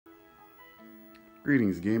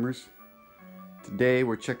Greetings, gamers. Today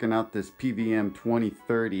we're checking out this PVM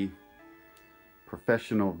 2030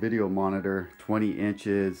 professional video monitor, 20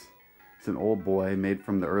 inches. It's an old boy made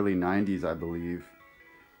from the early 90s, I believe.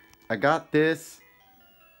 I got this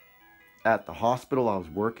at the hospital I was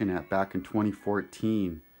working at back in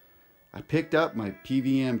 2014. I picked up my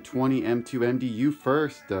PVM 20 M2 MDU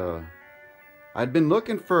first. I'd been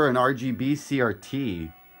looking for an RGB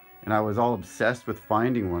CRT, and I was all obsessed with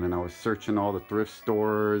finding one, and I was searching all the thrift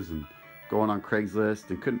stores and going on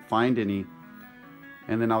Craigslist and couldn't find any.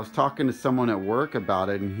 And then I was talking to someone at work about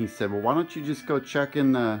it, and he said, well, why don't you just go check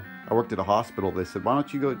in the... I worked at a hospital. They said, why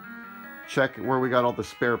don't you go check where we got all the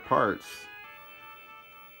spare parts?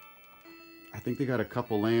 I think they got a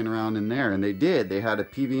couple laying around in there, and they did. They had a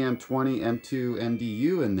PVM 20 M2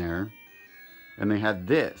 MDU in there, and they had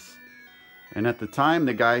this. And at the time,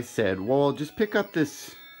 the guy said, well, just pick up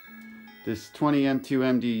this 20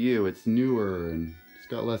 M2 MDU. It's newer and it's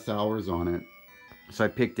got less hours on it. So I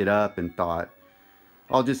picked it up and thought,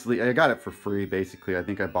 I'll just leave. I got it for free, basically. I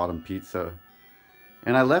think I bought him pizza.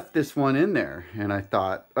 And I left this one in there, and I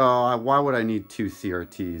thought, oh, why would I need two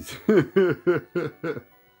CRTs?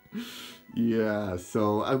 Yeah,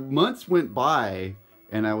 so months went by,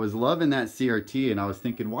 and I was loving that CRT, and I was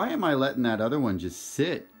thinking, why am I letting that other one just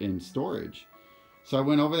sit in storage? So I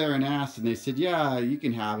went over there and asked, and they said, yeah, you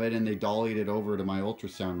can have it. And they dollied it over to my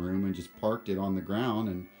ultrasound room and just parked it on the ground,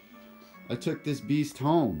 and I took this beast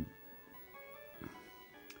home.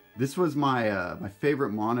 This was my my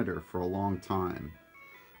favorite monitor for a long time.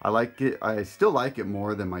 I like it. I still like it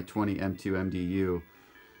more than my 20 M2 MDU.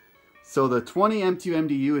 So the 20 M2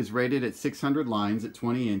 MDU is rated at 600 lines at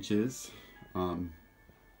 20 inches.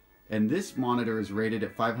 And this monitor is rated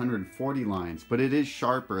at 540 lines, but it is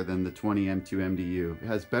sharper than the 20 M2 MDU. It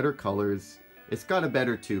has better colors. It's got a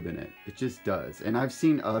better tube in it. It just does. And I've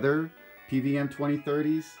seen other PVM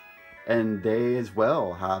 2030s, and they as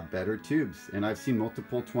well have better tubes. And I've seen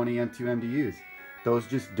multiple 20 M2 MDUs. Those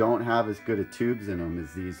just don't have as good of tubes in them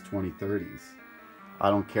as these 2030s. I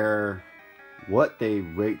don't care what they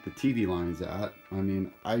rate the TV lines at. I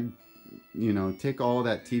mean, you know, take all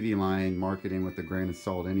that TV line marketing with a grain of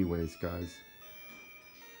salt anyways, guys.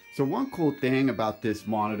 So one cool thing about this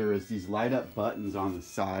monitor is these light up buttons on the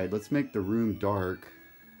side. Let's make the room dark,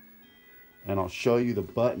 and I'll show you the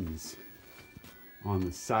buttons on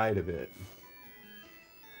the side of it.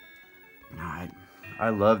 I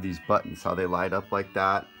love these buttons, how they light up like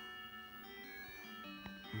that.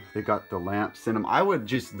 They got the lamps in them. I would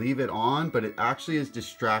just leave it on, but it actually is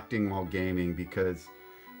distracting while gaming because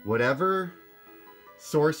whatever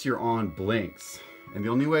source you're on blinks. And the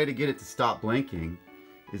only way to get it to stop blinking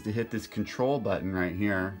is to hit this control button right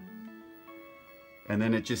here. And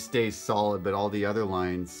then it just stays solid, but all the other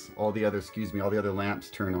lines, all the other lamps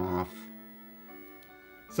turn off.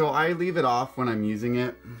 So I leave it off when I'm using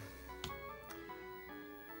it.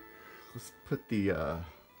 Let's put the, let's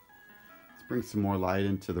bring some more light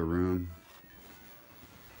into the room.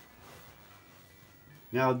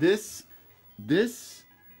 Now this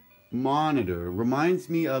monitor reminds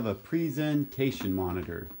me of a presentation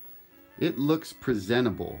monitor. It looks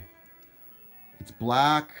presentable. It's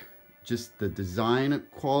black, just the design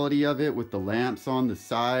quality of it with the lamps on the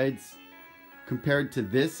sides. Compared to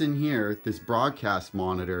this in here, this broadcast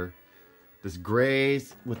monitor, this gray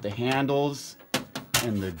with the handles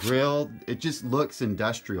and the grill, it just looks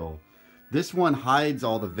industrial. This one hides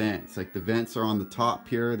all the vents. Like the vents are on the top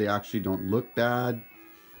here. They actually don't look bad.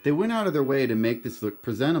 They went out of their way to make this look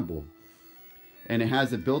presentable. And it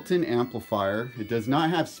has a built-in amplifier. It does not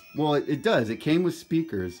have, well, it does. It came with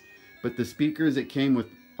speakers, but the speakers it came with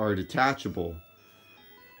are detachable.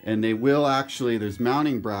 And they will actually, there's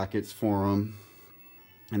mounting brackets for them,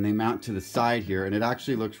 and they mount to the side here, and it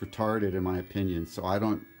actually looks retarded in my opinion. So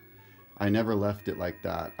I never left it like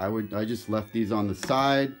that. I just left these on the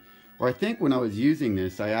side. Or I think when I was using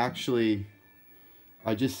this, I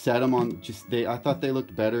just set them on, I thought they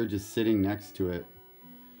looked better just sitting next to it.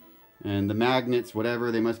 And the magnets,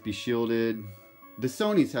 whatever, they must be shielded. The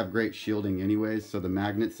Sonys have great shielding anyways, so the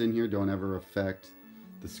magnets in here don't ever affect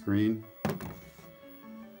the screen.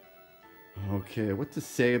 Okay, what to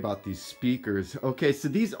say about these speakers? Okay, so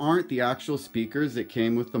these aren't the actual speakers that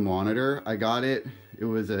came with the monitor. I got it. It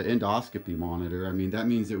was an endoscopy monitor. I mean, that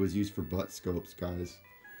means it was used for butt scopes, guys.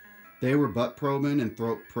 They were butt probing and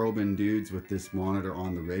throat probing dudes with this monitor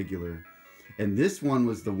on the regular. And this one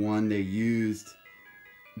was the one they used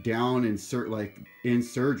down in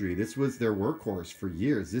surgery. This was their workhorse for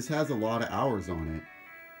years. This has a lot of hours on it.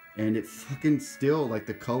 And it fucking still, like,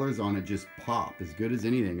 the colors on it just pop as good as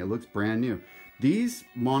anything. It looks brand new. These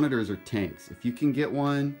monitors are tanks. If you can get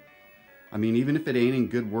one, I mean, even if it ain't in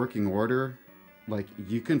good working order, like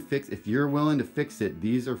you can fix, if you're willing to fix it,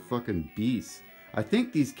 these are fucking beasts. I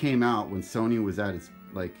think these came out when Sony was at its,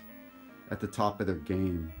 like, at the top of their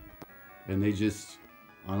game. And they just,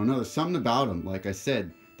 I don't know, there's something about them. Like I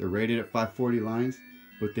said, they're rated at 540 lines,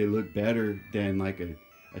 but they look better than like a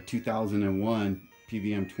 2001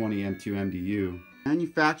 PVM 20 M2 MDU.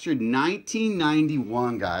 Manufactured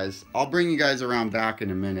 1991, guys. I'll bring you guys around back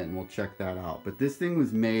in a minute and we'll check that out. But this thing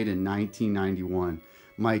was made in 1991.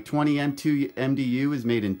 My 20 M2 MDU was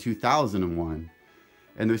made in 2001.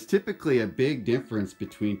 And there's typically a big difference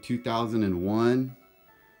between 2001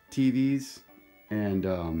 TVs and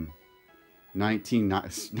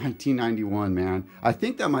 1991, man. I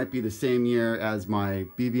think that might be the same year as my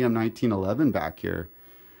PVM 1911 back here.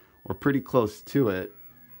 We're pretty close to it.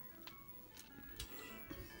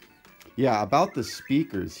 Yeah, about the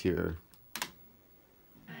speakers here.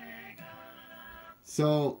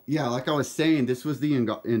 So, yeah, like I was saying, this was the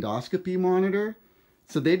endoscopy monitor.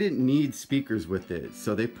 So they didn't need speakers with it.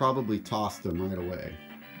 So they probably tossed them right away.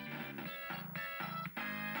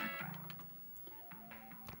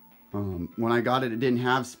 When I got it, it didn't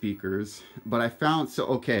have speakers. But I found, so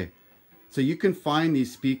okay. So you can find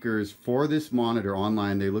these speakers for this monitor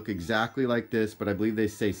online. They look exactly like this, but I believe they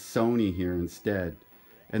say Sony here instead.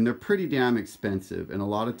 And they're pretty damn expensive. And a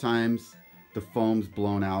lot of times the foam's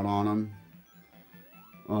blown out on them.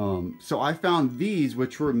 So I found these,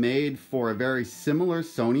 which were made for a very similar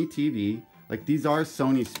Sony TV. Like these are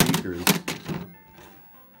Sony speakers.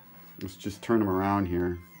 Let's just turn them around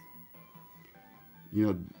here. You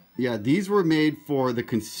know, yeah, these were made for the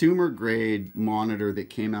consumer grade monitor that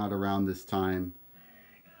came out around this time.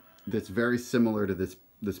 That's very similar to this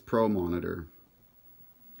Pro monitor.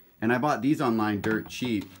 And I bought these online dirt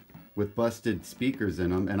cheap with busted speakers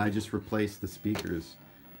in them, and I just replaced the speakers.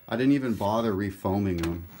 I didn't even bother refoaming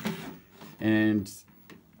them. And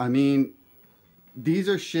I mean, these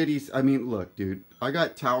are shitty. I mean, look, dude, I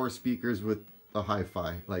got tower speakers with a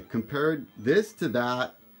hi-fi. Like compared this to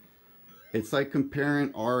that, it's like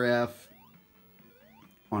comparing RF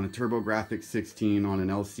on a TurboGrafx 16 on an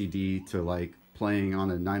LCD to like playing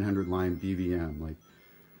on a 900 line BVM. Like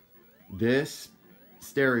this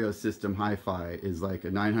stereo system hi-fi is like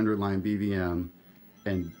a 900 line BVM,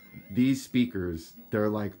 and these speakers, they're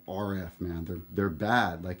like RF, man. They're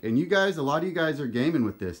bad. Like, and you guys, a lot of you guys are gaming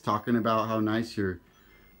with this, talking about how nice your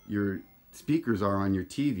speakers are on your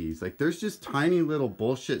TVs. Like, there's just tiny little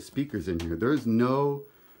bullshit speakers in here. There's no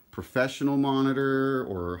professional monitor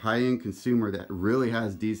or high-end consumer that really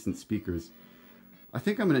has decent speakers. I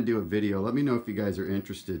think I'm going to do a video. Let me know if you guys are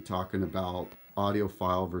interested, talking about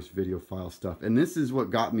audiophile versus videophile stuff. And this is what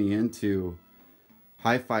got me into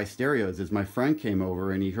hi-fi stereos. Is my friend came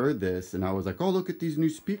over and he heard this, and I was like, oh, look at these new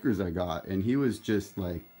speakers I got. And he was just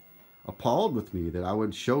like appalled with me that I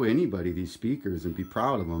would show anybody these speakers and be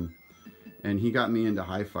proud of them. And he got me into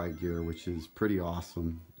hi-fi gear, which is pretty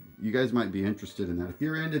awesome. You guys might be interested in that. If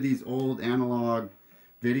you're into these old analog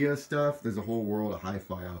video stuff, there's a whole world of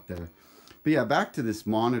hi-fi out there. But yeah, back to this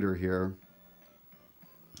monitor here.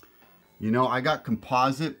 You know, I got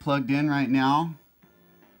composite plugged in right now,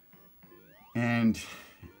 and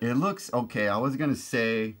it looks okay. I was gonna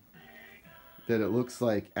say that it looks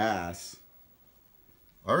like ass.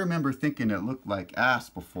 I remember thinking it looked like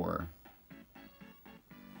ass before,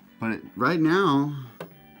 but right now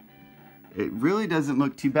it really doesn't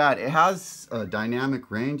look too bad. It has a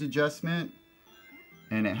dynamic range adjustment,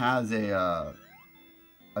 and it has a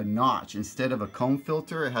notch. Instead of a comb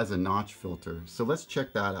filter, it has a notch filter. So let's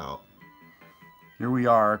check that out. Here we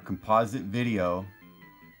are, composite video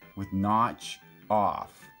with notch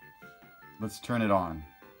off. Let's turn it on.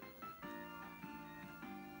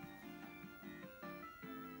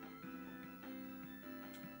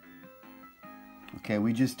 Okay,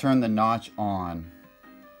 we just turned the notch on,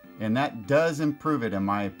 and that does improve it in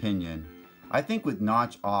my opinion. I think with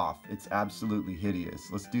notch off, it's absolutely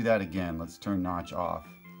hideous. Let's do that again. Let's turn notch off.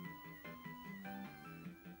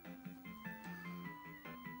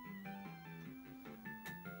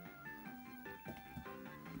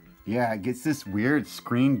 Yeah, it gets this weird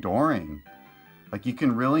screen dooring. Like you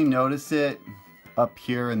can really notice it up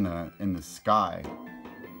here in the sky.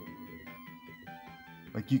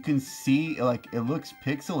 Like you can see, like it looks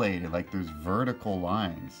pixelated, like there's vertical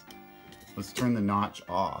lines. Let's turn the notch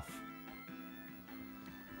off.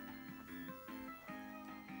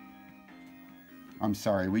 I'm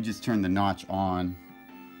sorry, we just turned the notch on.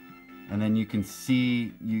 And then you can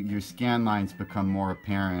see your scan lines become more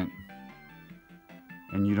apparent.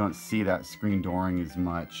 And you don't see that screen dooring as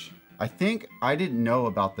much. I think I didn't know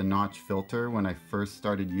about the notch filter when I first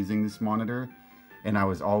started using this monitor. and I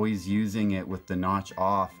was always using it with the notch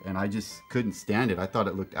off, and I just couldn't stand it. I thought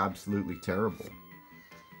it looked absolutely terrible,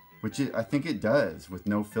 which I think it does with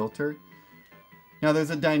no filter. Now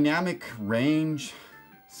there's a dynamic range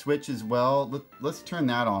switch as well. Let's turn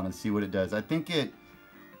that on and see what it does. I think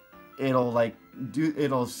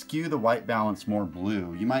it'll skew the white balance more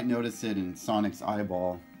blue. You might notice it in Sonic's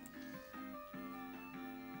eyeball.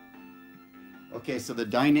 Okay, so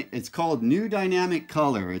it's called New Dynamic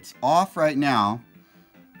Color. It's off right now.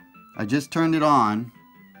 I just turned it on.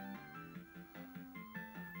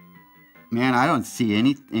 Man, I don't see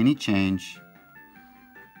any change.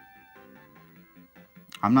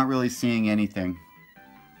 I'm not really seeing anything.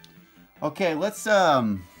 Okay, let's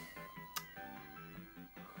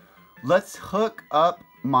hook up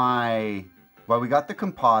well, we got the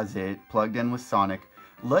composite plugged in with Sonic.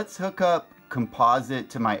 Let's hook up composite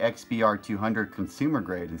to my XBR200 consumer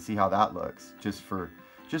grade and see how that looks, just for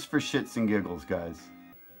shits and giggles, guys.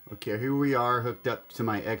 Okay, here we are hooked up to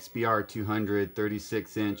my XBR200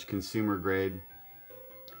 36-inch consumer grade,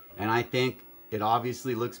 and I think it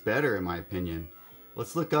obviously looks better in my opinion.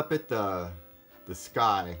 Let's look up at the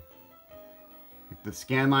sky. The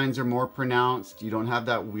scan lines are more pronounced. You don't have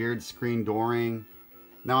that weird screen dooring.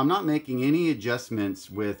 Now I'm not making any adjustments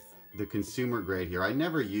with the consumer grade here. I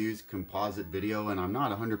never use composite video, and I'm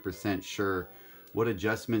not 100% sure what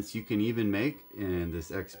adjustments you can even make in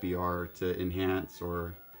this XBR to enhance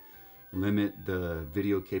or limit the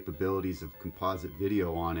video capabilities of composite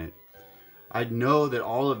video on it. I know that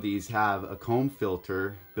all of these have a comb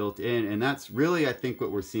filter built in, and that's really, I think,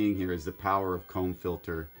 what we're seeing here is the power of comb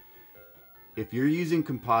filter. If you're using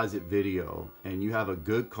composite video and you have a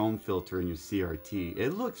good comb filter in your CRT,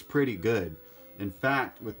 it looks pretty good. In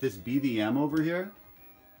fact, with this BVM over here,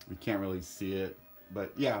 we can't really see it,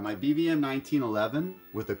 but yeah, my BVM 1911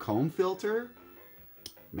 with a comb filter,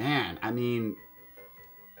 man, I mean,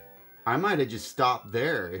 I might have just stopped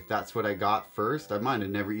there if that's what I got first. I might have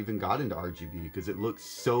never even got into RGB because it looks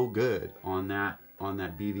so good on that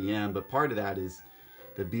BVM. But part of that is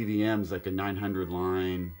the BVM is like a 900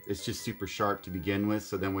 line. It's just super sharp to begin with.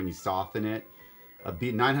 So then when you soften it, a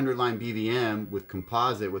 900 line BVM with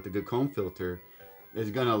composite with a good comb filter is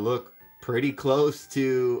gonna look pretty close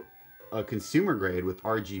to a consumer grade with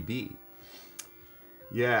RGB.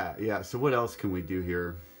 Yeah. So what else can we do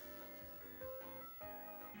here?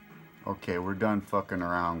 Okay, we're done fucking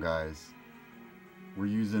around, guys. We're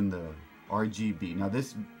using the RGB. Now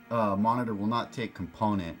this monitor will not take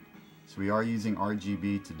component, so we are using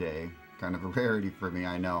RGB today. Kind of a rarity for me,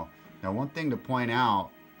 I know. Now one thing to point out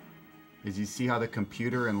is you see how the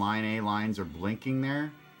computer and line A lines are blinking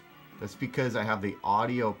there? That's because I have the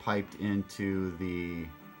audio piped into the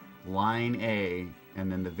line A,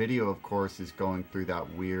 and then the video, of course, is going through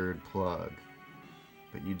that weird plug.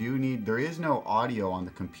 But you do need, there is no audio on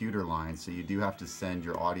the computer line, so you do have to send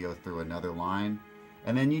your audio through another line.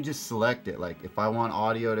 And then you just select it. Like if I want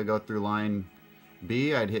audio to go through line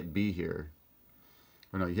B, I'd hit B here.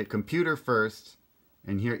 Or no, you hit computer first,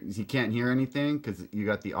 and here you can't hear anything because you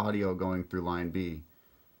got the audio going through line B.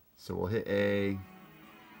 So we'll hit A.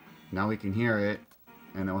 Now we can hear it,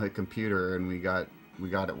 and then we'll hit computer, and we got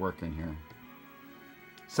it working here.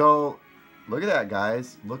 So look at that,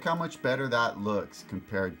 guys. Look how much better that looks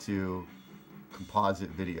compared to composite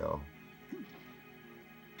video.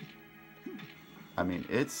 I mean,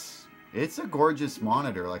 it's a gorgeous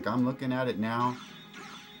monitor. Like, I'm looking at it now,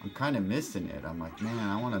 I'm kind of missing it. I'm like, man,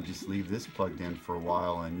 I want to just leave this plugged in for a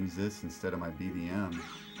while and use this instead of my BVM.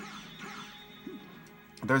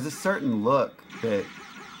 There's a certain look that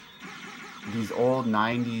these old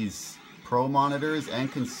 90s pro monitors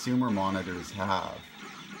and consumer monitors have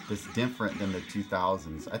that's different than the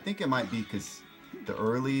 2000s. I think it might be because the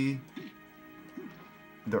early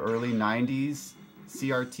 90s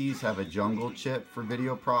CRTs have a jungle chip for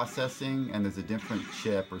video processing, and there's a different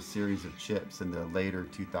chip or series of chips in the later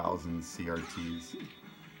 2000s CRTs.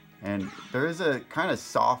 And there is a kind of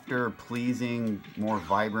softer, pleasing, more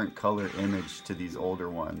vibrant color image to these older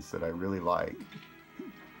ones that I really like.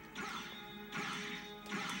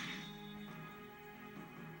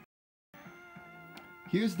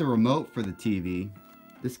 Here's the remote for the TV.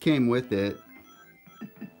 This came with it.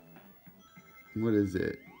 What is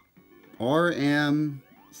it?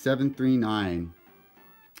 RM739. I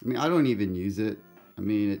mean, I don't even use it. I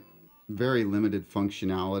mean, very limited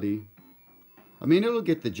functionality. I mean, it'll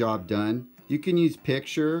get the job done. You can use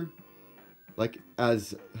picture, like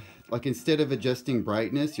instead of adjusting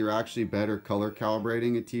brightness, you're actually better color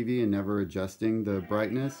calibrating a TV and never adjusting the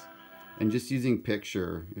brightness, and just using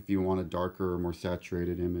picture if you want a darker or more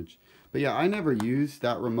saturated image. But yeah, I never used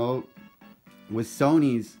that remote. With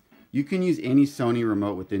Sony's, You can use any Sony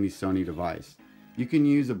remote with any Sony device. You can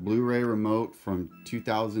use a Blu-ray remote from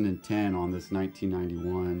 2010 on this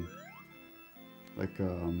 1991. Like,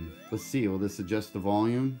 let's see, will this adjust the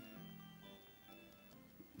volume?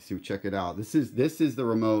 See, check it out. This is the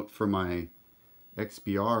remote for my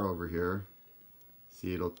XBR over here.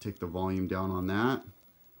 See, it'll take the volume down on that.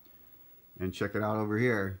 And check it out over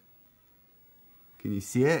here. Can you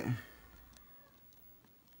see it?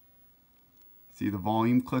 See the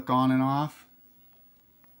volume click on and off?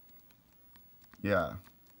 Yeah.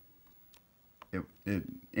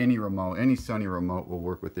 Any remote, any Sony remote will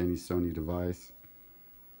work with any Sony device.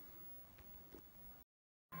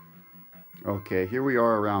 Okay, here we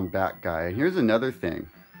are around back, guy. And here's another thing.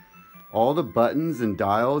 All the buttons and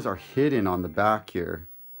dials are hidden on the back here.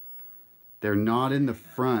 They're not in the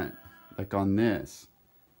front, like on this.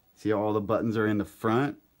 See how all the buttons are in the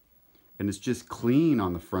front? And it's just clean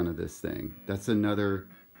on the front of this thing. That's another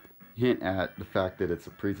hint at the fact that it's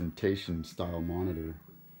a presentation style monitor.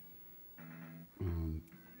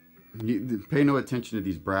 Pay no attention to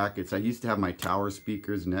these brackets. I used to have my tower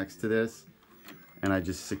speakers next to this, and I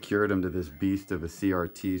just secured them to this beast of a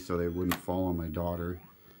CRT so they wouldn't fall on my daughter.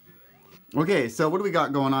 Okay, so what do we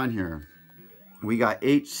got going on here? We got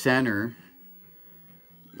H center.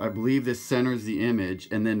 I believe this centers the image,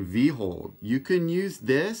 and then V hold. You can use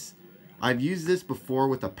this. I've used this before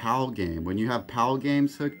with a PAL game. When you have PAL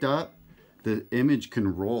games hooked up, the image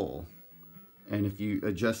can roll. And if you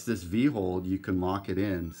adjust this V hold, you can lock it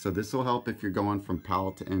in. So this will help if you're going from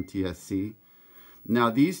PAL to NTSC.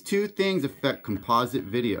 Now these two things affect composite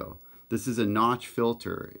video. This is a notch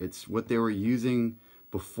filter. It's what they were using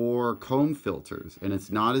before comb filters, and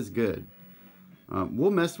it's not as good.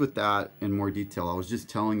 We'll mess with that in more detail. I was just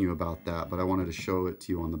telling you about that, but I wanted to show it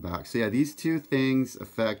to you on the back. So yeah, these two things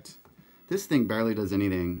affect. This thing barely does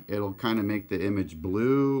anything. It'll kind of make the image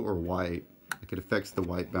blue or white. Like it affects the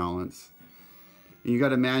white balance. And you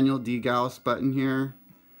got a manual degauss button here.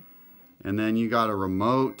 And then you got a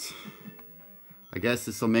remote. I guess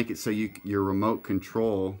this will make it so your remote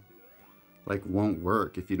control like won't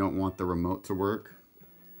work if you don't want the remote to work.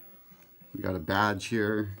 We got a badge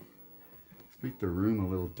here. Let's make the room a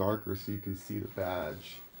little darker so you can see the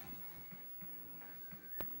badge.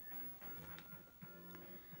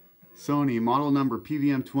 Sony model number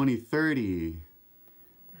PVM 2030,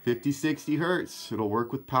 50-60 Hertz. It'll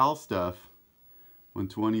work with PAL stuff.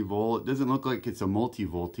 120 volt. It doesn't look like it's a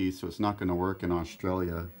multi-volty, so it's not going to work in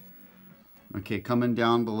Australia. Okay, coming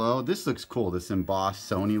down below. This looks cool. This embossed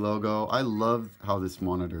Sony logo. I love how this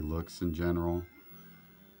monitor looks in general.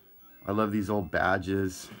 I love these old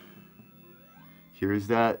badges. Here's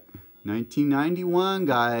that 1991,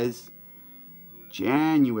 guys.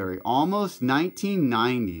 January, almost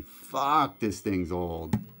 1990. Fuck, this thing's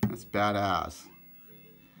old. That's badass.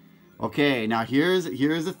 Okay, now here's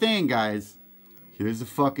the thing, guys. Here's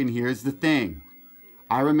the thing.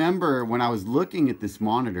 I remember when I was looking at this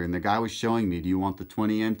monitor and the guy was showing me, do you want the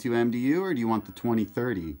 20M2 MDU or do you want the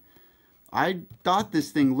 2030? I thought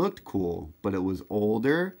this thing looked cool, but it was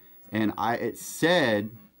older, and it said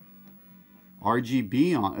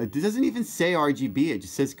RGB on it. It doesn't even say RGB, it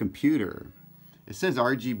just says computer. It says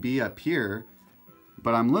RGB up here,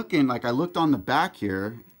 but I'm looking, like I looked on the back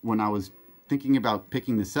here when I was thinking about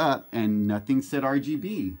picking this up, and nothing said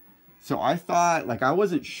RGB. So I thought, like, I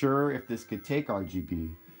wasn't sure if this could take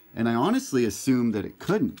RGB, and I honestly assumed that it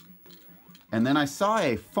couldn't. And then I saw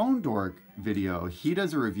a Phone Dork video. He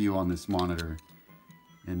does a review on this monitor,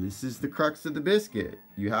 and this is the crux of the biscuit.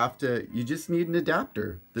 You just need an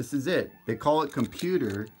adapter. This is it. They call it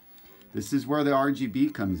computer. This is where the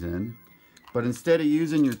RGB comes in. But instead of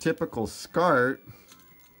using your typical SCART,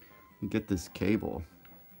 you get this cable.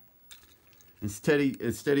 Instead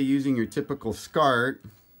of using your typical SCART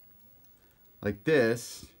like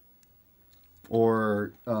this,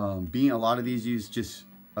 or a lot of these use just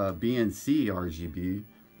BNC RGB,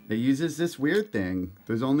 they uses this weird thing.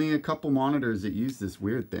 There's only a couple monitors that use this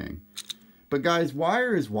weird thing. But guys,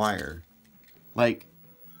 wire is wire. Like,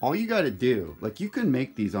 all you got to do, like, you can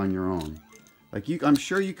make these on your own. Like, I'm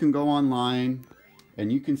sure you can go online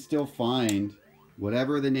and you can still find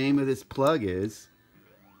whatever the name of this plug is,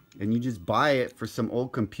 and you just buy it for some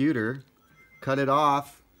old computer, cut it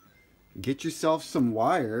off, get yourself some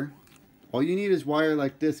wire. All you need is wire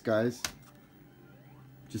like this, guys.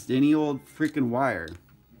 Just any old freaking wire.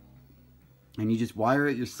 And you just wire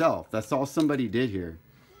it yourself. That's all somebody did here.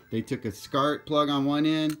 They took a SCART plug on one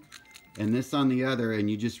end and this on the other, and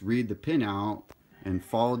you just read the pin out and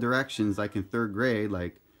follow directions like in 3rd grade.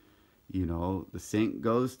 Like, you know, the sink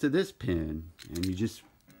goes to this pin, and you just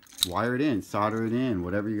wire it in, solder it in,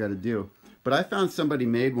 whatever you got to do. But I found somebody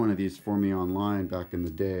made one of these for me online back in the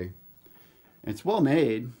day. It's well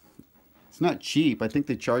made. It's not cheap. I think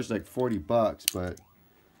they charged like 40 bucks, but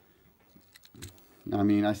I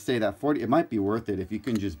mean, I say that 40, it might be worth it if you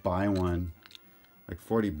can just buy one. Like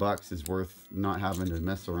 40 bucks is worth not having to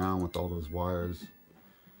mess around with all those wires.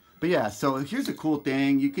 But yeah, so here's a cool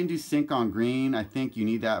thing. You can do sync on green. I think you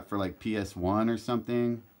need that for like PS1 or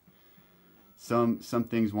something. Some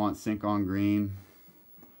things want sync on green.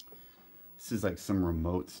 This is like some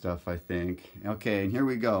remote stuff, I think. Okay, and here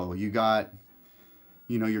we go. You got,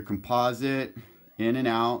 you know, your composite in and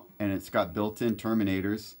out, and it's got built-in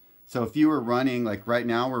terminators. So if you were running, like right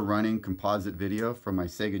now we're running composite video from my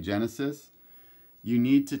Sega Genesis, you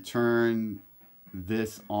need to turn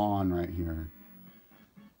this on right here.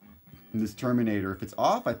 This terminator, if it's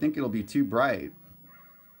off, I think it'll be too bright.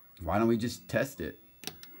 Why don't we just test it?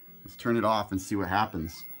 Let's turn it off and see what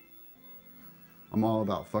happens. I'm all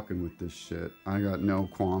about fucking with this shit. I got no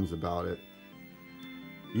qualms about it.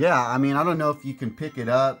 Yeah, I mean, I don't know if you can pick it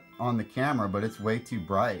up on the camera, but it's way too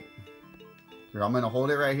bright. Here, I'm gonna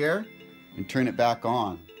hold it right here and turn it back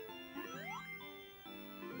on.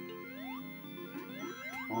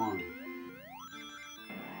 On.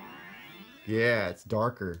 Yeah, it's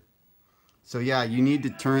darker. So yeah, you need to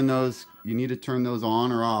turn those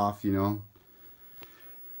on or off, you know.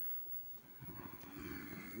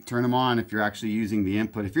 Turn them on if you're actually using the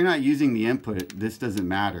input. If you're not using the input, this doesn't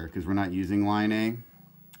matter because we're not using line A.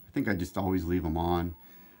 I think I just always leave them on.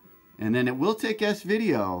 And then it will take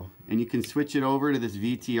S-video, and you can switch it over to this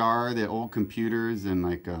VTR that old computers and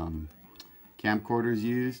like camcorders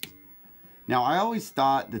used. Now, I always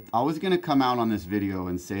thought that I was going to come out on this video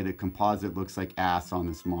and say that composite looks like ass on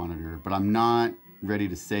this monitor, but I'm not ready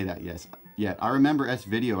to say that yet. I remember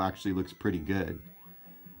S-video actually looks pretty good.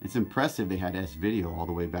 It's impressive they had S-video all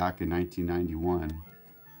the way back in 1991.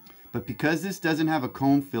 But because this doesn't have a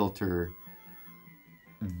comb filter,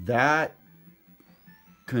 that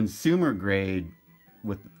consumer grade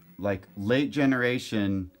with like late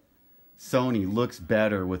generation Sony looks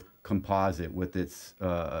better with composite with its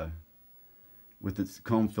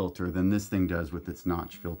comb filter than this thing does with its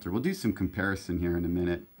notch filter. We'll do some comparison here in a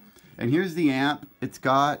minute. And here's the amp. It's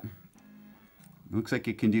got, looks like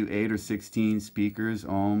it can do 8 or 16 speakers,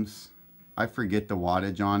 ohms. I forget the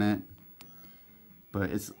wattage on it,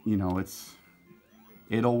 but it's, you know,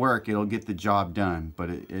 it'll work. It'll get the job done, but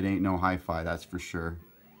it ain't no hi-fi, that's for sure.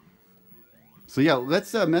 So yeah,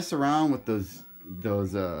 let's mess around with those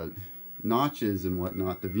notches and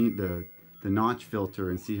whatnot, the notch filter,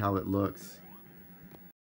 and see how it looks.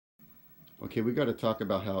 Okay, we got to talk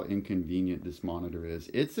about how inconvenient this monitor is.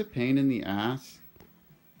 It's a pain in the ass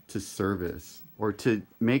to service or to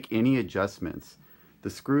make any adjustments. The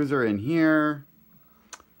screws are in here.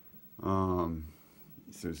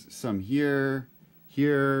 There's some here.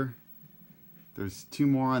 There's 2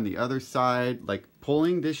 more on the other side. Like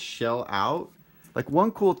pulling this shell out. Like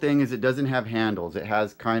one cool thing is it doesn't have handles. It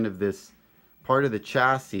has kind of this part of the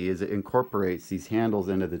chassis is it incorporates these handles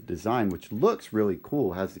into the design, which looks really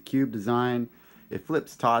cool. It has the cube design. It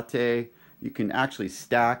flips tate. You can actually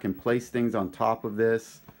stack and place things on top of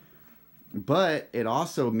this. But it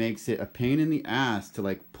also makes it a pain in the ass to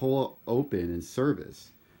like pull open and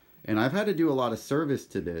service. And I've had to do a lot of service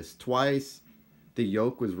to this. Twice the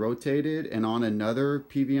yoke was rotated, and on another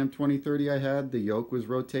PVM 2030 I had, the yoke was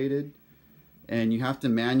rotated. And you have to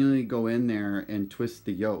manually go in there and twist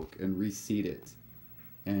the yoke and reseat it.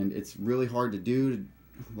 And it's really hard to do.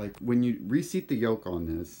 Like when you reseat the yoke on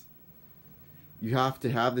this, you have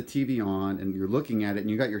to have the TV on and you're looking at it and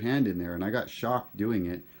you got your hand in there, and I got shocked doing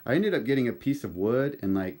it. I ended up getting a piece of wood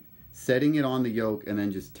and like setting it on the yoke and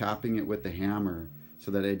then just tapping it with the hammer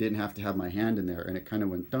so that I didn't have to have my hand in there, and it kind of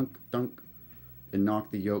went dunk dunk and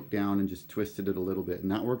knocked the yoke down and just twisted it a little bit,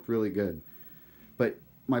 and that worked really good. But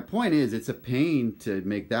my point is, it's a pain to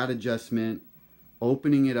make that adjustment.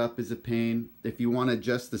 Opening it up is a pain. If you want to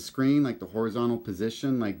adjust the screen, like the horizontal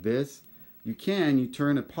position like this, you can. You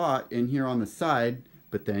turn a pot in here on the side,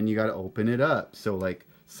 but then you got to open it up. So like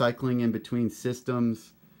cycling in between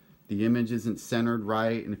systems, the image isn't centered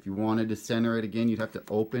right. And if you wanted to center it again, you'd have to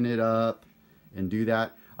open it up and do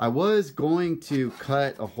that. I was going to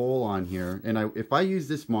cut a hole on here. And if I use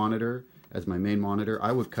this monitor as my main monitor,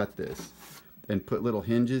 I would cut this and put little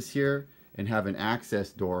hinges here and have an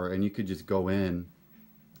access door, and you could just go in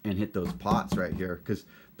and hit those pots right here, because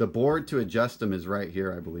the board to adjust them is right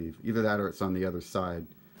here, I believe. Either that or it's on the other side.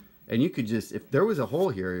 And you could just, if there was a hole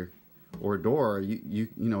here or a door, you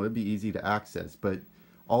know, it'd be easy to access. But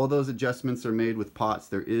all of those adjustments are made with pots.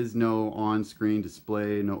 There is no on-screen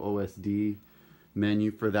display, no OSD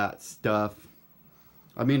menu for that stuff.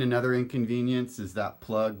 I mean, another inconvenience is that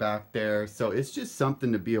plug back there. So it's just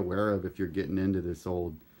something to be aware of if you're getting into this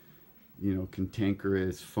old, you know,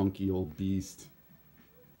 cantankerous, funky old beast.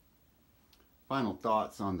 Final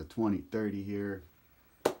thoughts on the 2030 here.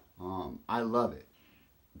 I love it.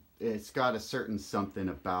 It's got a certain something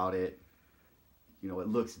about it. You know, it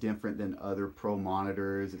looks different than other pro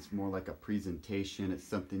monitors. It's more like a presentation. It's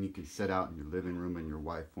something you can set out in your living room and your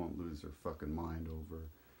wife won't lose her fucking mind over.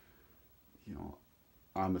 You know,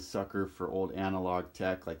 I'm a sucker for old analog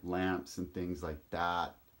tech like lamps and things like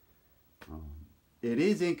that. Um, it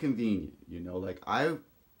is inconvenient, you know, like I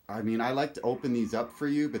mean, I like to open these up for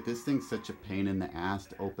you, but this thing's such a pain in the ass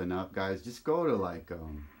to open up, guys. Just go to like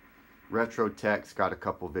Retro Tech's got a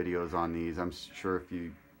couple videos on these. I'm sure if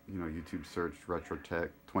you know, YouTube search Retro Tech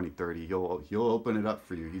 2030, he'll open it up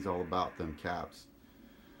for you. He's all about them caps.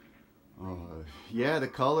 Yeah, the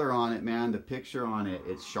color on it, man, the picture on it,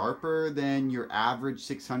 it's sharper than your average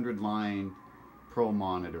 600 line Pro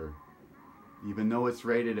monitor, even though it's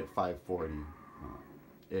rated at 540.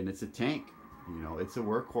 And it's a tank, you know, it's a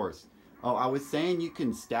workhorse. Oh, I was saying you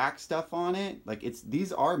can stack stuff on it. Like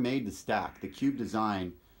these are made to stack. The cube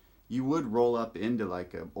design, you would roll up into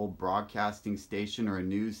like an old broadcasting station or a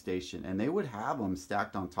news station, and they would have them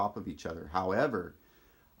stacked on top of each other. However,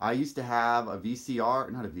 I used to have a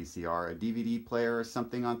VCR, not a VCR, a DVD player or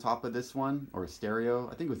something on top of this one, or a stereo.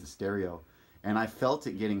 I think it was a stereo. And I felt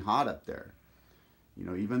it getting hot up there. You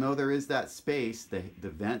know, even though there is that space, the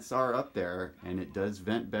vents are up there, and it does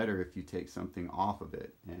vent better if you take something off of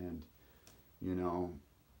it. And, you know,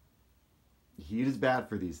 heat is bad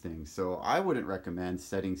for these things. So I wouldn't recommend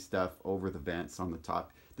setting stuff over the vents on the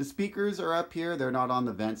top. The speakers are up here. They're not on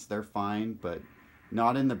the vents. They're fine, but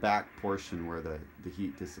not in the back portion where the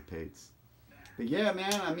heat dissipates. But yeah,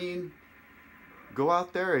 man, I mean, go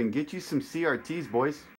out there and get you some CRTs, boys.